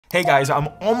Hey guys, I'm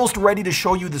almost ready to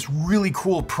show you this really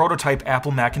cool prototype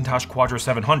Apple Macintosh Quadra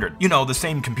 700. You know, the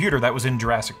same computer that was in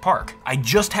Jurassic Park. I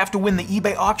just have to win the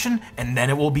eBay auction, and then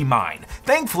it will be mine.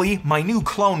 Thankfully, my new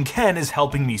clone Ken is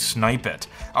helping me snipe it.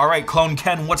 Alright, clone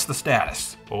Ken, what's the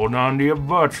status? Hold on to your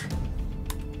butt.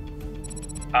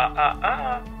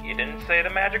 You didn't say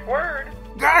the magic word.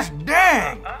 Gosh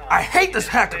dang! I hate this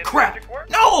hacker crap!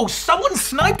 No! Someone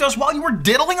sniped us while you were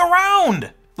diddling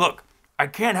around! Look, I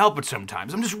can't help it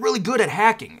sometimes. I'm just really good at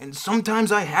hacking, and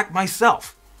sometimes I hack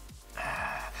myself.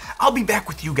 I'll be back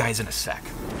with you guys in a sec.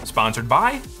 Sponsored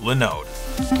by Linode.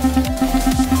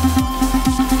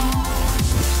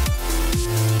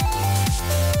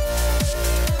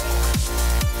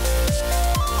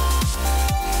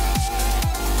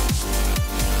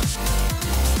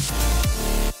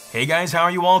 Hey guys, how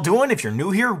are you all doing? If you're new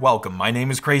here, welcome. My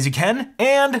name is Krazy Ken,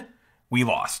 and we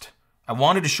lost. I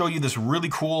wanted to show you this really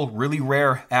cool, really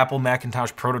rare Apple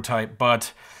Macintosh prototype,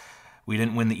 but we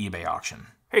didn't win the eBay auction.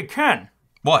 Hey Ken,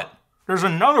 What? there's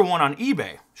another one on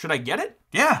eBay. Should I get it?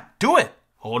 Yeah, do it.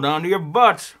 Hold on to your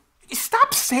butts.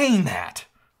 Stop saying that.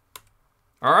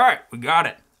 All right, we got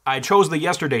it. I chose the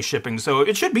yesterday shipping, so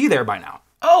it should be there by now.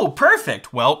 Oh,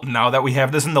 perfect. Well, now that we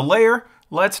have this in the layer,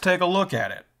 let's take a look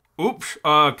at it. Oops,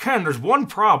 Ken, there's one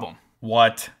problem.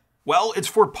 What? Well, its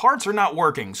 4 parts are not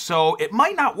working, so it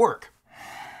might not work.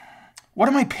 What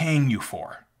am I paying you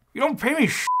for? You don't pay me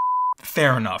sh**.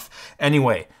 Fair enough.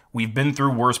 Anyway, we've been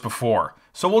through worse before,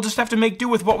 so we'll just have to make do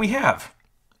with what we have.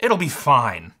 It'll be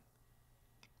fine.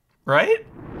 Right?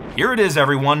 Here it is,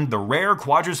 everyone. The rare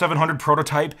Quadra 700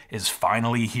 prototype is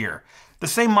finally here. The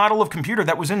same model of computer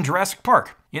that was in Jurassic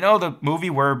Park. You know, the movie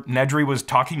where Nedry was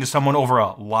talking to someone over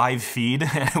a live feed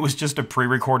and it was just a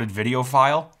pre-recorded video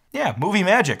file? Yeah, movie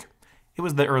magic. It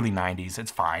was the early 90s,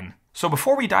 it's fine. So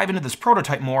before we dive into this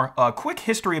prototype more, a quick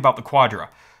history about the Quadra.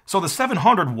 So the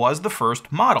 700 was the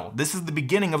first model. This is the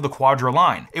beginning of the Quadra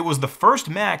line. It was the first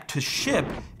Mac to ship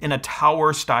in a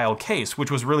tower-style case,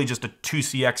 which was really just a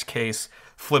 2CX case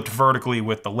flipped vertically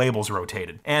with the labels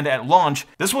rotated. And at launch,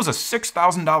 this was a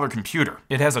 $6,000 computer.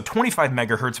 It has a 25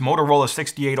 megahertz Motorola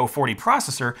 68040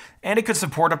 processor, and it could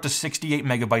support up to 68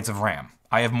 megabytes of RAM.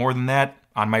 I have more than that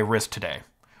on my wrist today.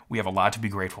 We have a lot to be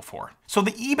grateful for. So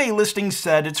the eBay listing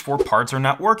said its 4 parts are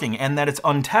not working and that it's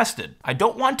untested. I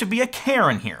don't want to be a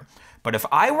Karen here, but if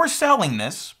I were selling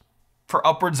this for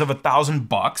upwards of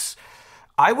 $1,000,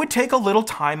 I would take a little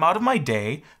time out of my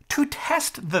day to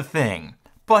test the thing.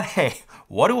 But hey,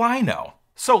 what do I know?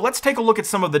 So let's take a look at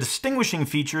some of the distinguishing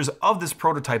features of this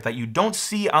prototype that you don't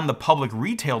see on the public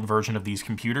retailed version of these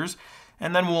computers,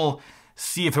 and then we'll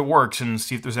see if it works and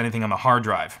see if there's anything on the hard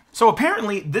drive. So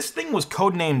apparently this thing was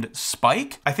codenamed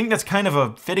Spike. I think that's kind of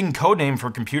a fitting codename for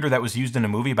a computer that was used in a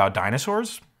movie about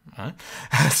dinosaurs.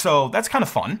 So that's kind of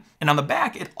fun. And on the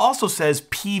back, it also says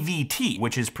PVT,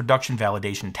 which is production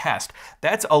validation test.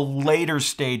 That's a later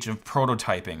stage of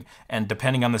prototyping. And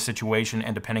depending on the situation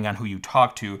and depending on who you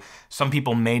talk to, some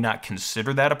people may not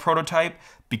consider that a prototype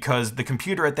because the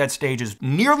computer at that stage is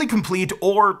nearly complete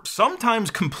or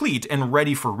sometimes complete and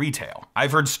ready for retail.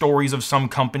 I've heard stories of some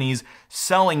companies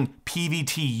selling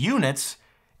PVT units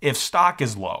if stock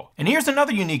is low. And here's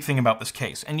another unique thing about this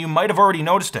case, and you might have already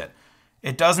noticed it.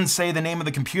 It doesn't say the name of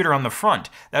the computer on the front.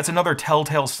 That's another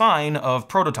telltale sign of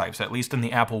prototypes, at least in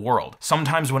the Apple world.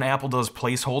 Sometimes when Apple does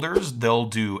placeholders, they'll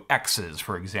do X's,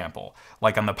 for example,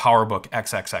 like on the PowerBook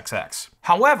XXXX.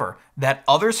 However, that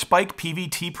other Spike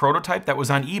PVT prototype that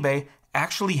was on eBay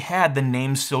actually had the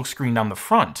name silkscreened on the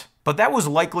front. But that was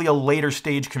likely a later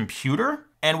stage computer,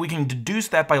 and we can deduce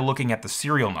that by looking at the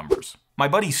serial numbers. My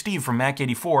buddy Steve from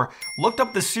Mac84 looked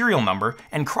up the serial number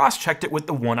and cross-checked it with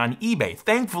the one on eBay.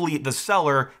 Thankfully, the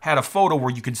seller had a photo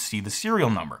where you could see the serial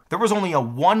number. There was only a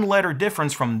 1-letter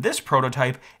difference from this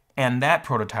prototype and that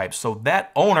prototype, so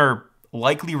that owner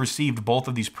likely received both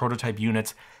of these prototype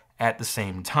units at the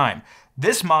same time.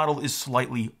 This model is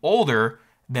slightly older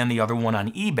than the other one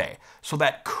on eBay, so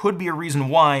that could be a reason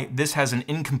why this has an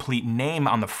incomplete name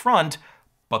on the front,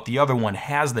 but the other one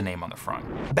has the name on the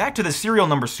front. Back to the serial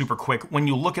number super quick, when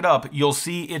you look it up, you'll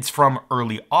see it's from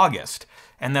early August.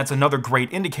 And that's another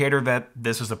great indicator that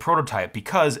this is a prototype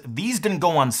because these didn't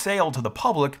go on sale to the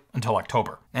public until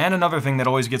October. And another thing that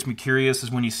always gets me curious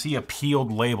is when you see a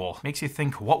peeled label. Makes you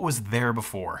think, what was there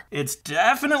before? It's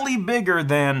definitely bigger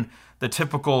than the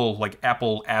typical like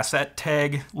Apple asset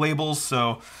tag labels,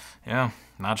 so yeah,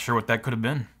 not sure what that could have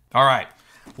been. All right,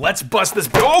 let's bust this.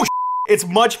 Oh, it's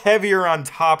much heavier on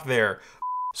top there.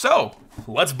 So,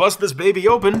 let's bust this baby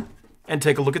open and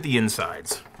take a look at the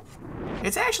insides.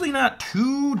 It's actually not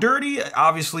too dirty.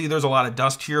 Obviously, there's a lot of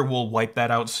dust here. We'll wipe that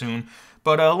out soon.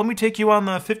 But let me take you on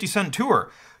the 50-cent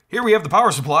tour. Here we have the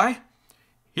power supply.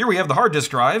 Here we have the hard disk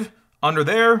drive. Under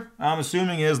there, I'm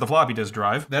assuming is the floppy disk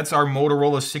drive. That's our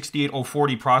Motorola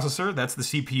 68040 processor. That's the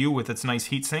CPU with its nice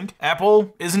heatsink.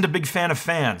 Apple isn't a big fan of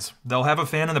fans. They'll have a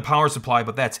fan in the power supply,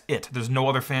 but that's it. There's no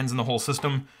other fans in the whole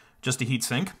system, just a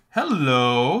heatsink.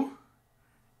 Hello?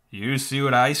 You see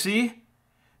what I see?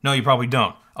 No, you probably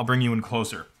don't. I'll bring you in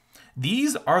closer.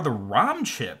 These are the ROM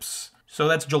chips. So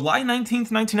that's July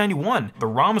 19th, 1991. The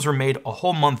ROMs were made a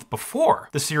whole month before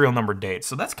the serial number date.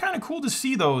 So that's kind of cool to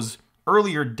see those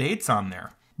earlier dates on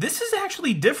there. This is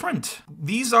actually different.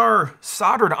 These are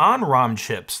soldered on ROM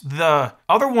chips. The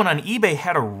other one on eBay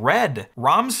had a red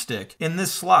ROM stick in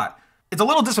this slot. It's a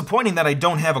little disappointing that I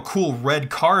don't have a cool red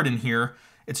card in here.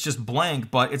 It's just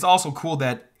blank, but it's also cool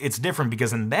that it's different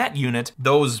because in that unit,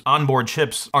 those onboard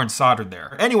chips aren't soldered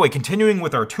there. Anyway, continuing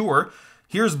with our tour,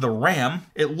 here's the RAM.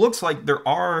 It looks like there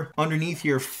are underneath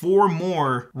here 4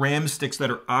 more RAM sticks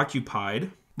that are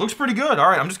occupied. Looks pretty good. All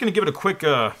right, I'm just gonna give it a quick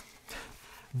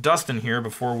dust in here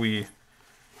before we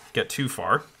get too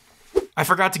far. I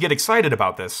forgot to get excited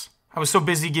about this. I was so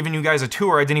busy giving you guys a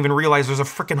tour, I didn't even realize there's a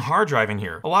freaking hard drive in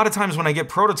here. A lot of times when I get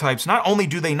prototypes, not only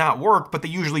do they not work, but they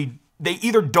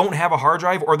either don't have a hard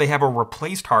drive or they have a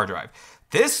replaced hard drive.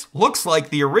 This looks like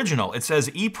the original. It says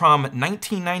EEPROM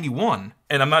 1991.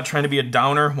 And I'm not trying to be a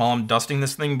downer while I'm dusting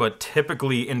this thing, but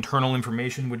typically internal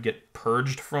information would get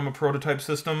purged from a prototype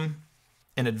system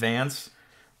in advance.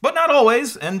 But not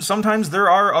always, and sometimes there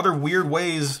are other weird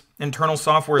ways internal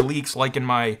software leaks, like in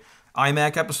my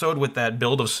iMac episode with that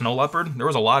build of Snow Leopard. There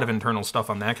was a lot of internal stuff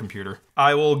on that computer.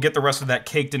 I will get the rest of that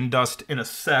caked in dust in a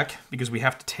sec, because we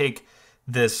have to take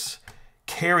this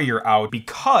carrier out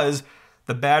because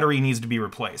the battery needs to be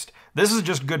replaced. This is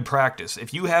just good practice.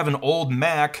 If you have an old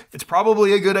Mac, it's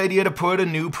probably a good idea to put a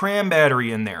new pram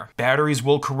battery in there. Batteries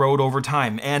will corrode over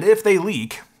time, and if they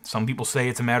leak, some people say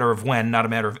it's a matter of when, not a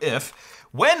matter of if,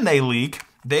 when they leak,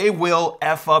 they will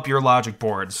F up your logic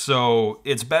board. So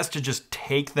it's best to just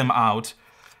take them out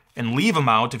and leave them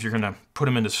out if you're gonna put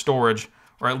them into storage,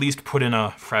 or at least put in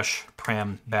a fresh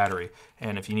pram battery.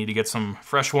 And if you need to get some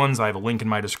fresh ones, I have a link in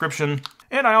my description.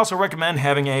 And I also recommend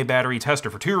having a battery tester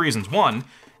for 2 reasons. 1,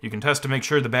 you can test to make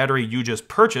sure the battery you just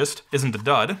purchased isn't a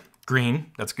dud.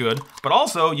 Green, that's good. But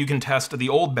also you can test the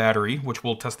old battery, which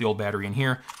we'll test the old battery in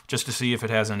here, just to see if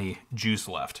it has any juice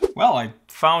left. Well, I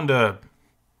found a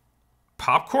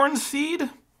popcorn seed?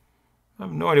 I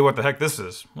have no idea what the heck this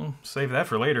is. We'll save that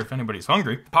for later if anybody's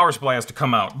hungry. Power supply has to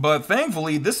come out, but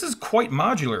thankfully this is quite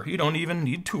modular. You don't even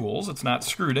need tools. It's not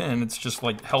screwed in. It's just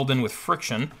like held in with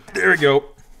friction. There we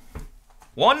go.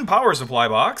 1 power supply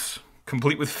box,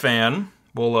 complete with fan.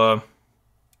 We'll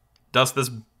dust this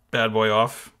bad boy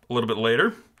off a little bit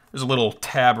later. There's a little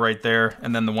tab right there,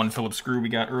 and then the 1 Phillips screw we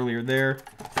got earlier there.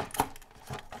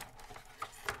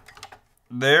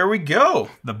 There we go.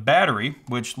 The battery,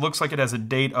 which looks like it has a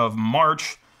date of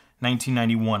March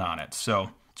 1991 on it. So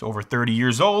it's over 30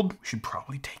 years old. We should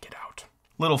probably take it out.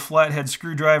 Little flathead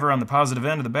screwdriver on the positive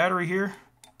end of the battery here.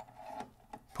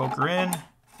 Poke her in,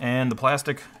 and the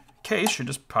plastic case should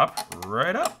just pop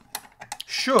right up.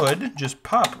 Should just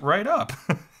pop right up.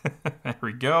 There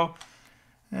we go.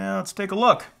 Now let's take a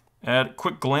look. At a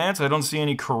quick glance, I don't see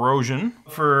any corrosion.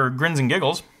 For grins and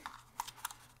giggles,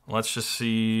 let's just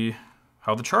see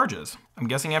how the charge is. I'm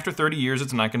guessing after 30 years,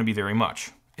 it's not gonna be very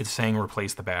much. It's saying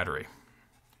replace the battery.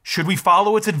 Should we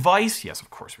follow its advice? Yes,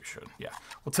 of course we should. Yeah,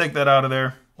 we'll take that out of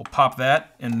there. We'll pop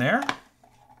that in there.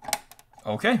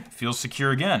 Okay, feels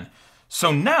secure again.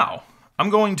 So now,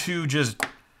 I'm going to just,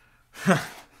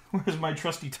 where's my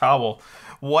trusty towel?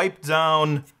 Wipe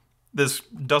down this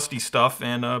dusty stuff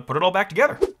and put it all back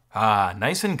together. Ah,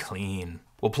 nice and clean.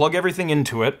 We'll plug everything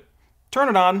into it, turn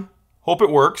it on, hope it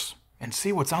works, and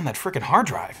see what's on that frickin' hard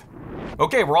drive.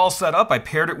 Okay, we're all set up. I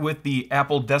paired it with the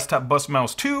Apple Desktop Bus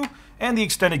Mouse 2 and the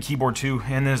extended keyboard 2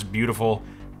 and this beautiful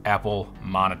Apple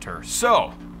monitor.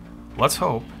 So, let's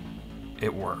hope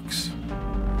it works.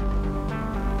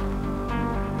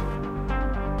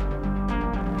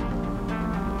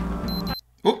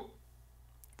 Oop,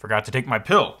 forgot to take my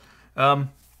pill.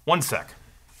 1 sec.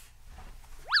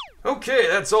 Okay,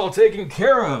 that's all taken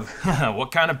care of.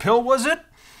 What kind of pill was it?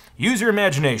 Use your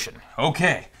imagination.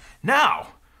 Okay, now,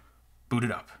 boot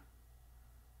it up.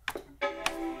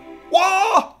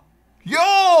 Whoa!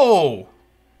 Yo!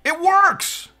 It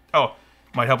works! Oh,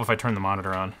 might help if I turn the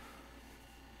monitor on.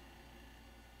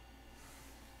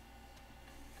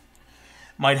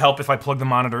 Might help if I plug the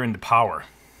monitor into power.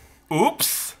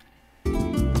 Oops!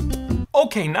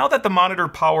 Okay, now that the monitor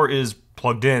power is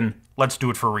plugged in, let's do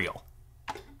it for real.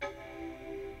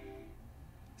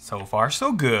 So far,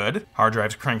 so good. Hard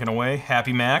drive's cranking away.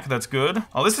 Happy Mac, that's good.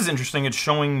 Oh, this is interesting. It's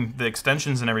showing the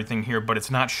extensions and everything here, but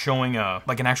it's not showing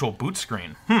like an actual boot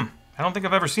screen. I don't think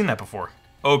I've ever seen that before.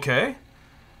 Okay.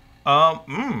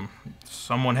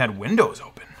 Someone had Windows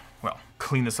open. Well,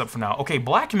 clean this up for now. Okay,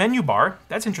 black menu bar.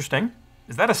 That's interesting.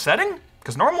 Is that a setting?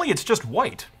 Because normally it's just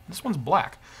white. This one's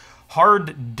black.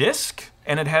 Hard disk,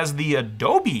 and it has the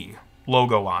Adobe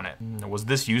logo on it. Was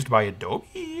this used by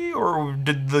Adobe, or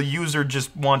did the user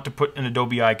just want to put an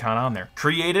Adobe icon on there?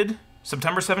 Created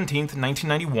September 17th,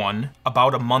 1991,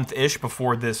 about a month-ish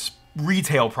before this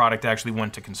retail product actually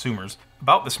went to consumers.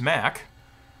 About this Mac,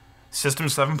 System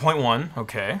 7.1,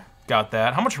 okay, got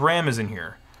that. How much RAM is in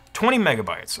here? 20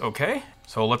 megabytes, okay.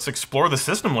 So let's explore the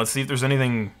system. Let's see if there's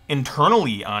anything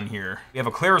internally on here. We have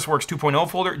a ClarisWorks 2.0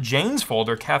 folder, Jane's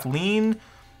folder, Kathleen,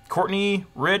 Courtney,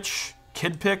 Rich,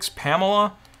 KidPix,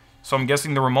 Pamela. So I'm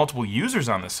guessing there were multiple users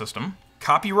on this system.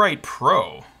 Copyright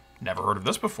Pro. Never heard of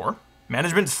this before.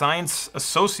 Management Science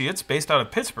Associates based out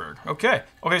of Pittsburgh. Okay.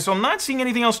 Okay, so I'm not seeing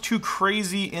anything else too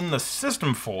crazy in the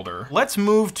system folder. Let's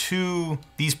move to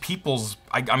these people's,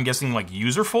 I'm guessing like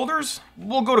user folders?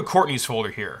 We'll go to Courtney's folder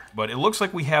here, but it looks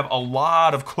like we have a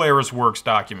lot of ClarisWorks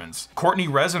documents. Courtney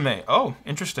resume. Oh,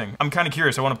 interesting. I'm kind of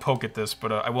curious. I want to poke at this,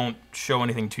 but I won't show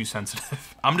anything too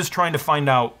sensitive. I'm just trying to find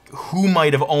out who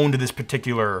might have owned this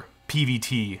particular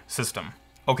PVT system.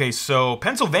 Okay, so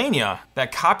Pennsylvania,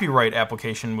 that copyright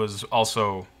application was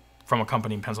also from a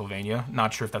company in Pennsylvania.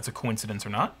 Not sure if that's a coincidence or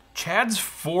not. Chad's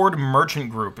Ford Merchant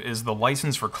Group is the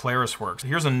license for ClarisWorks.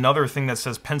 Here's another thing that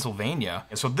says Pennsylvania.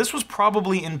 So this was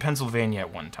probably in Pennsylvania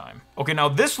at one time. Okay, now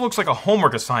this looks like a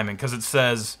homework assignment because it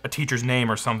says a teacher's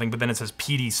name or something, but then it says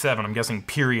PD7, I'm guessing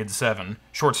period 7.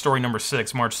 Short story number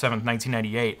 6, March 7th,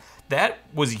 1998. That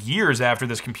was years after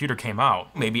this computer came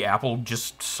out. Maybe Apple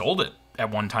just sold it at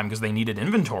one time because they needed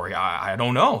inventory. I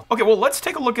don't know. Okay, well, let's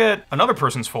take a look at another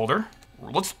person's folder.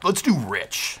 Let's do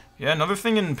Rich. Yeah, another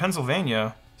thing in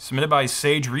Pennsylvania, submitted by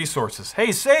Sage Resources.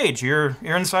 Hey, Sage, you're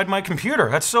inside my computer.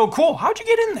 That's so cool. How'd you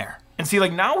get in there? And see,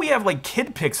 like, now we have, like,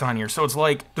 KidPix on here, so it's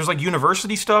like, there's, like,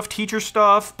 university stuff, teacher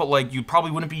stuff, but, like, you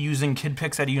probably wouldn't be using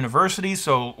KidPix at a university,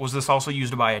 so was this also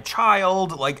used by a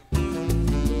child? Like...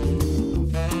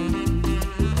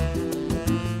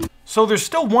 So there's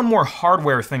still one more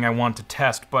hardware thing I want to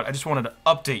test, but I just wanted to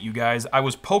update you guys. I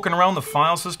was poking around the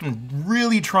file system,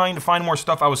 really trying to find more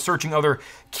stuff. I was searching other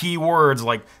keywords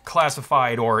like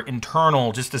classified or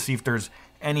internal just to see if there's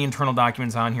any internal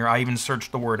documents on here. I even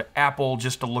searched the word Apple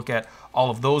just to look at all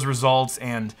of those results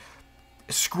and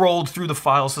scrolled through the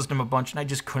file system a bunch, and I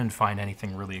just couldn't find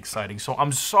anything really exciting. So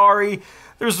I'm sorry,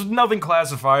 there's nothing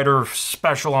classified or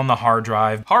special on the hard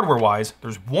drive. Hardware-wise,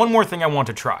 there's one more thing I want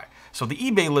to try. So the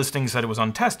eBay listing said it was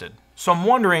untested. So I'm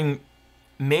wondering,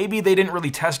 maybe they didn't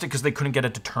really test it because they couldn't get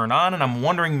it to turn on, and I'm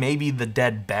wondering maybe the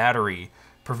dead battery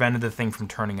prevented the thing from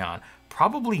turning on.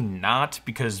 Probably not,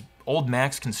 because old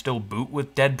Macs can still boot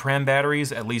with dead pram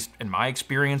batteries, at least in my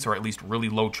experience, or at least really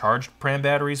low charged pram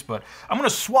batteries, but I'm gonna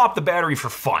swap the battery for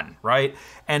fun, right?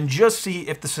 And just see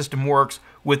if the system works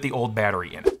with the old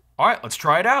battery in it. All right, let's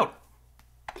try it out.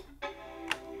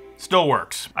 Still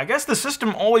works. I guess the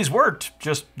system always worked,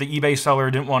 just the eBay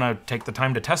seller didn't want to take the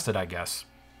time to test it, I guess.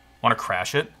 Want to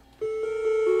crash it?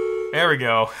 There we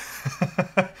go.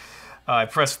 I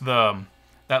pressed that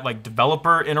like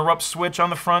developer interrupt switch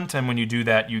on the front, and when you do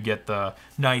that, you get the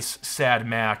nice sad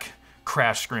Mac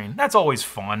crash screen. That's always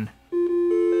fun.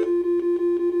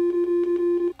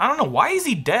 I don't know, why is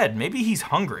he dead? Maybe he's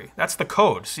hungry. That's the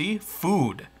code, see?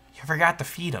 Food. You forgot to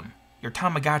feed him. Your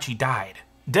Tamagotchi died.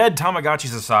 Dead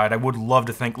Tamagotchis aside, I would love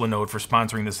to thank Linode for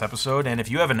sponsoring this episode, and if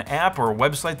you have an app or a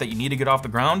website that you need to get off the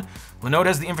ground, Linode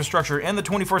has the infrastructure and the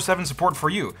 24/7 support for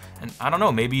you. And I don't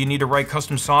know, maybe you need to write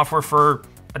custom software for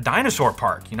a dinosaur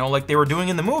park, you know, like they were doing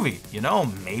in the movie. You know,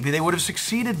 maybe they would have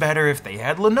succeeded better if they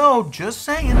had Linode, just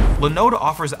saying. Linode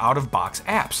offers out-of-box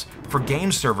apps for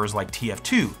game servers like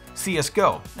TF2,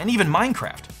 CSGO, and even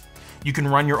Minecraft. You can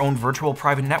run your own virtual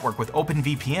private network with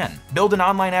OpenVPN, build an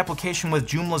online application with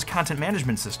Joomla's content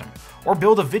management system, or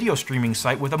build a video streaming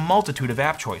site with a multitude of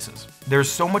app choices.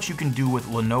 There's so much you can do with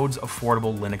Linode's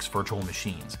affordable Linux virtual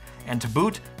machines. And to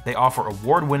boot, they offer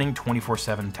award-winning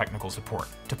 24/7 technical support.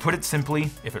 To put it simply,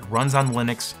 if it runs on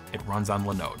Linux, it runs on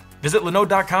Linode. Visit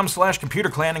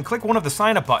linode.com/computerclan and click one of the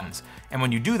sign-up buttons. And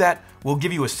when you do that, we'll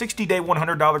give you a 60-day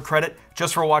 $100 credit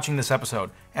just for watching this episode.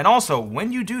 And also,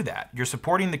 when you do that, you're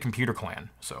supporting the Computer Clan.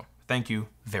 So thank you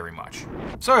very much.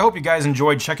 So I hope you guys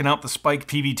enjoyed checking out the Spike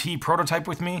PVT prototype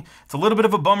with me. It's a little bit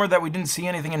of a bummer that we didn't see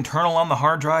anything internal on the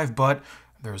hard drive, but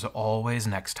there's always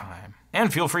next time.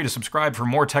 And feel free to subscribe for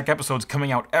more tech episodes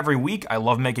coming out every week. I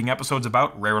love making episodes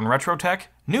about rare and retro tech,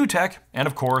 new tech, and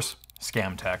of course,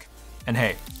 scam tech. And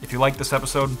hey, if you like this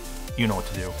episode, you know what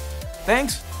to do.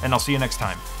 Thanks, and I'll see you next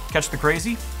time. Catch the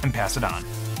crazy and pass it on.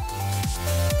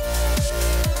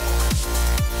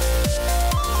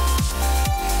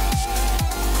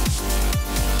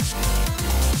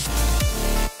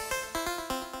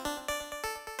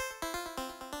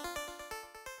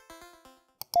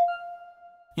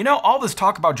 You know, all this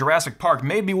talk about Jurassic Park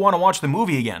made me want to watch the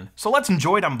movie again, so let's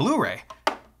enjoy it on Blu-ray.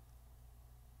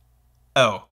 Oh.